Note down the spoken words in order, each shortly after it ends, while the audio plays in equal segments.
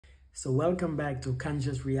So welcome back to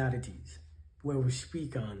Conscious Realities, where we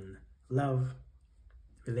speak on love,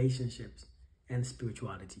 relationships, and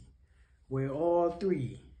spirituality, where all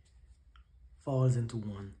three falls into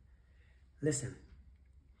one. Listen,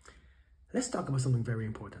 let's talk about something very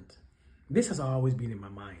important. This has always been in my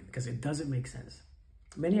mind because it doesn't make sense.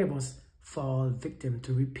 Many of us fall victim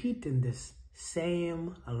to repeating this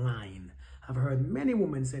same line. I've heard many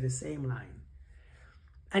women say the same line.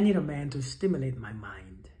 I need a man to stimulate my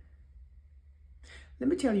mind. Let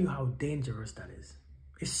me tell you how dangerous that is.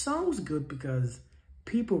 It sounds good because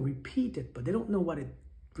people repeat it, but they don't know what it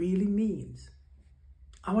really means.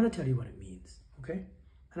 I want to tell you what it means, okay?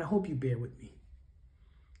 And I hope you bear with me.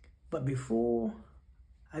 But before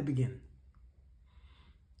I begin,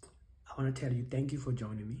 I want to tell you thank you for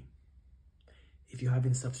joining me. If you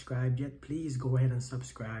haven't subscribed yet, please go ahead and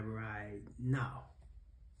subscribe right now.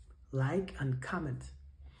 Like and comment.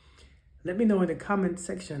 Let me know in the comment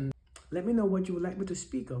section. Let me know what you would like me to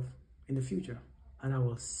speak of in the future, and I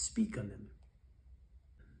will speak on them.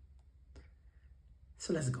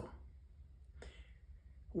 So let's go.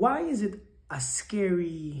 Why is it a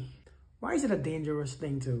dangerous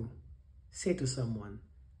thing to say to someone,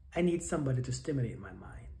 I need somebody to stimulate my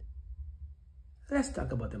mind? Let's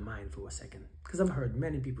talk about the mind for a second, because I've heard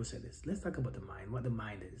many people say this. Let's talk about the mind, what the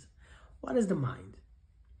mind is. What is the mind?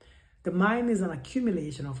 The mind is an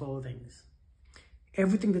accumulation of all things.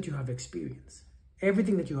 Everything that you have experienced,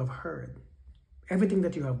 everything that you have heard, everything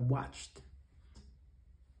that you have watched,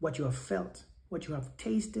 what you have felt, what you have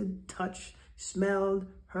tasted, touched, smelled,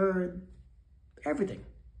 heard, everything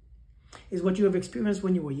is what you have experienced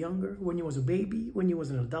when you were younger, when you was a baby, when you was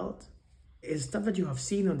an adult. It's stuff that you have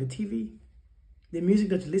seen on the TV, the music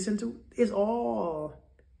that you listen to, is all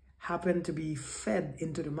happen to be fed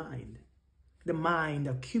into the mind. The mind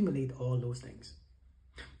accumulates all those things.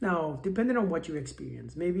 Now, depending on what you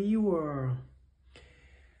experience, maybe you were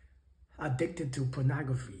addicted to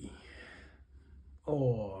pornography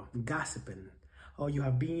or gossiping, or you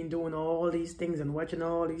have been doing all these things and watching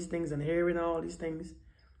all these things and hearing all these things,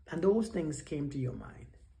 and those things came to your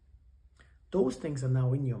mind. Those things are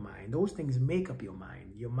now in your mind. Those things make up your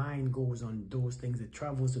mind. Your mind goes on those things. It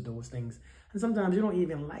travels to those things. And sometimes you don't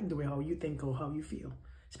even like the way how you think or how you feel,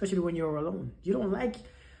 especially when you're alone. You don't like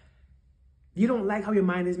how your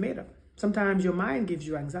mind is made up. Sometimes your mind gives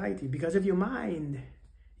you anxiety. Because of your mind,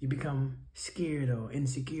 you become scared or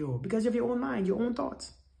insecure. Because of your own mind, your own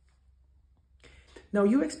thoughts. Now,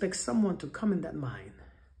 you expect someone to come in that mind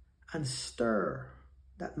and stir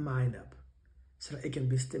that mind up so that it can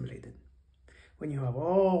be stimulated. When you have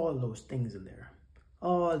all those things in there,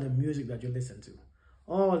 all the music that you listen to,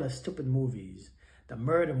 all the stupid movies, the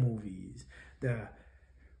murder movies, the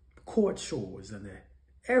court shows, and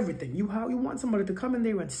everything, you want somebody to come in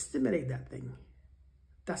there and stimulate that thing.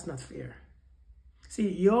 That's not fair. See,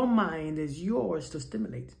 your mind is yours to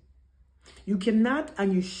stimulate. You cannot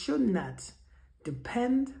and you should not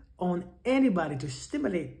depend on anybody to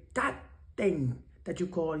stimulate that thing that you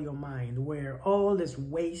call your mind, where all this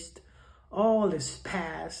waste, all this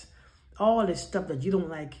past, all this stuff that you don't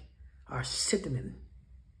like are sitting in.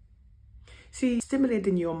 See,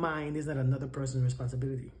 stimulating your mind is not another person's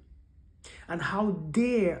responsibility. And how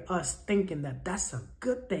dare us thinking that that's a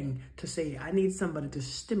good thing to say, I need somebody to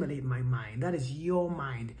stimulate my mind. That is your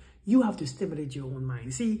mind. You have to stimulate your own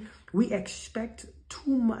mind. See, we expect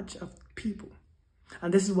too much of people.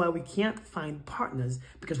 And this is why we can't find partners,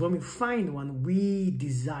 because when we find one, we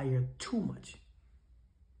desire too much.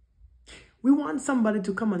 We want somebody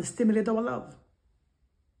to come and stimulate our love.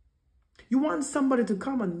 You want somebody to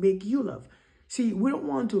come and make you love. See, we don't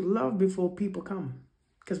want to love before people come,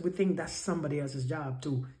 because we think that's somebody else's job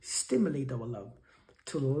to stimulate our love,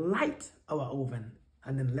 to light our oven,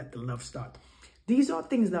 and then let the love start. These are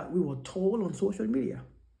things that we were told on social media.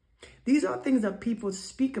 These are things that people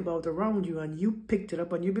speak about around you, and you picked it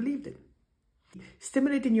up and you believed it.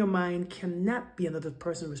 Stimulating your mind cannot be another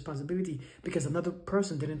person's responsibility, because another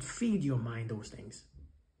person didn't feed your mind those things.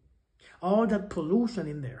 All that pollution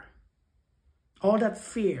in there, all that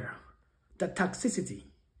fear, that toxicity,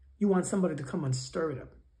 you want somebody to come and stir it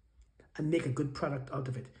up and make a good product out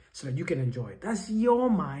of it so that you can enjoy it. That's your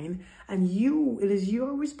mind, and it is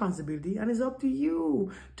your responsibility, and it's up to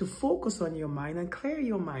you to focus on your mind and clear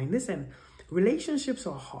your mind. Listen, relationships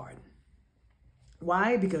are hard.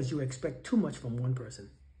 Why? Because you expect too much from one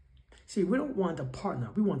person. See, we don't want a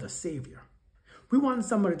partner. We want a savior. We want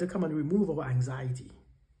somebody to come and remove our anxiety.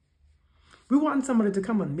 We want somebody to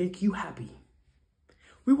come and make you happy.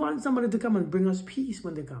 We want somebody to come and bring us peace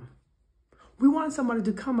when they come. We want somebody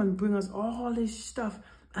to come and bring us all this stuff,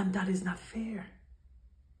 and that is not fair.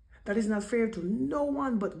 That is not fair to no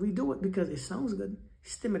one, but we do it because it sounds good.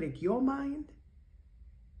 Stimulate your mind.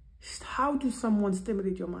 How does someone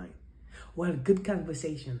stimulate your mind? Well, good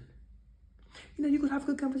conversation. You know, you could have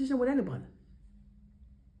good conversation with anyone.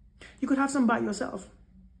 You could have some by yourself.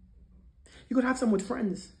 You could have some with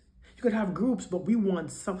friends. You could have groups, but we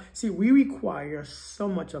want some. See, we require so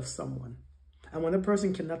much of someone. And when a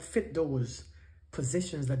person cannot fit those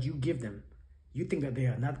positions that you give them, you think that they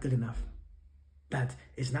are not good enough. That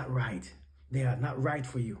is not right. They are not right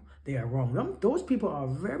for you. They are wrong. Those people are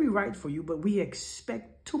very right for you, but we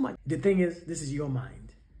expect too much. The thing is, this is your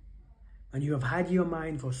mind. And you have had your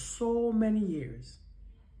mind for so many years.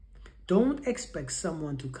 Don't expect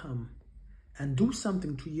someone to come and do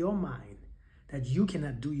something to your mind that you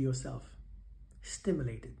cannot do yourself.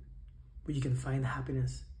 Stimulate it, where you can find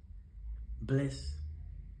happiness, bliss,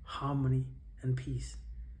 harmony, and peace.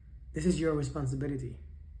 This is your responsibility.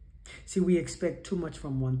 See, we expect too much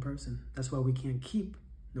from one person. That's why we can't keep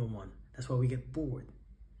no one. That's why we get bored.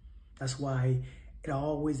 That's why it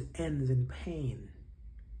always ends in pain.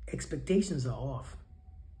 Expectations are off.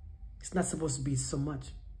 It's not supposed to be so much.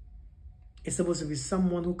 It's supposed to be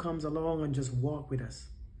someone who comes along and just walk with us.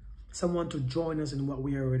 Someone to join us in what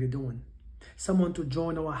we are already doing. Someone to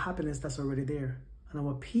join our happiness that's already there. And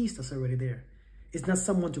our peace that's already there. It's not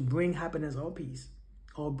someone to bring happiness or peace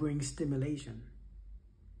or bring stimulation.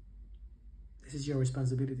 This is your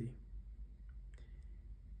responsibility.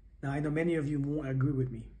 Now, I know many of you won't agree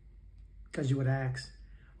with me because you would ask,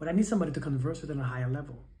 well, I need somebody to converse with on a higher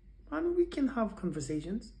level. And we can have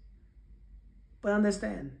conversations. But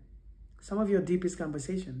understand, some of your deepest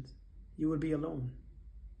conversations, you will be alone.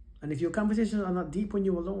 And if your conversations are not deep when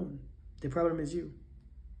you're alone, the problem is you.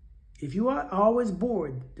 If you are always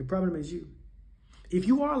bored, the problem is you. If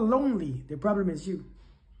you are lonely, the problem is you.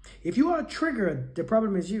 If you are triggered, the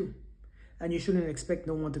problem is you. And you shouldn't expect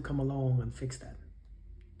no one to come along and fix that.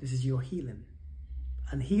 This is your healing.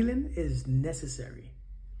 And healing is necessary.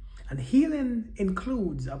 And healing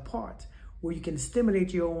includes a part where you can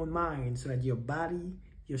stimulate your own mind so that your body,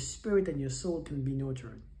 your spirit, and your soul can be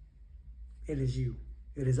nurtured. It is you.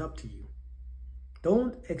 It is up to you.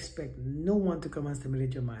 Don't expect no one to come and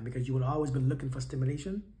stimulate your mind because you will always be looking for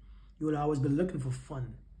stimulation. You will always be looking for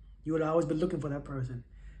fun. You will always be looking for that person,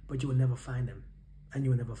 but you will never find them and you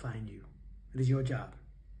will never find you. It is your job.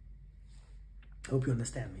 I hope you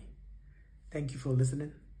understand me. Thank you for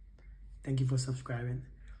listening. Thank you for subscribing.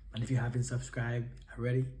 And if you haven't subscribed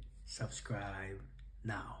already, subscribe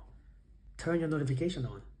now. Turn your notification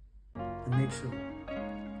on and make sure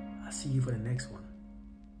I see you for the next one.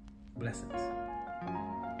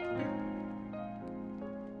 Blessings.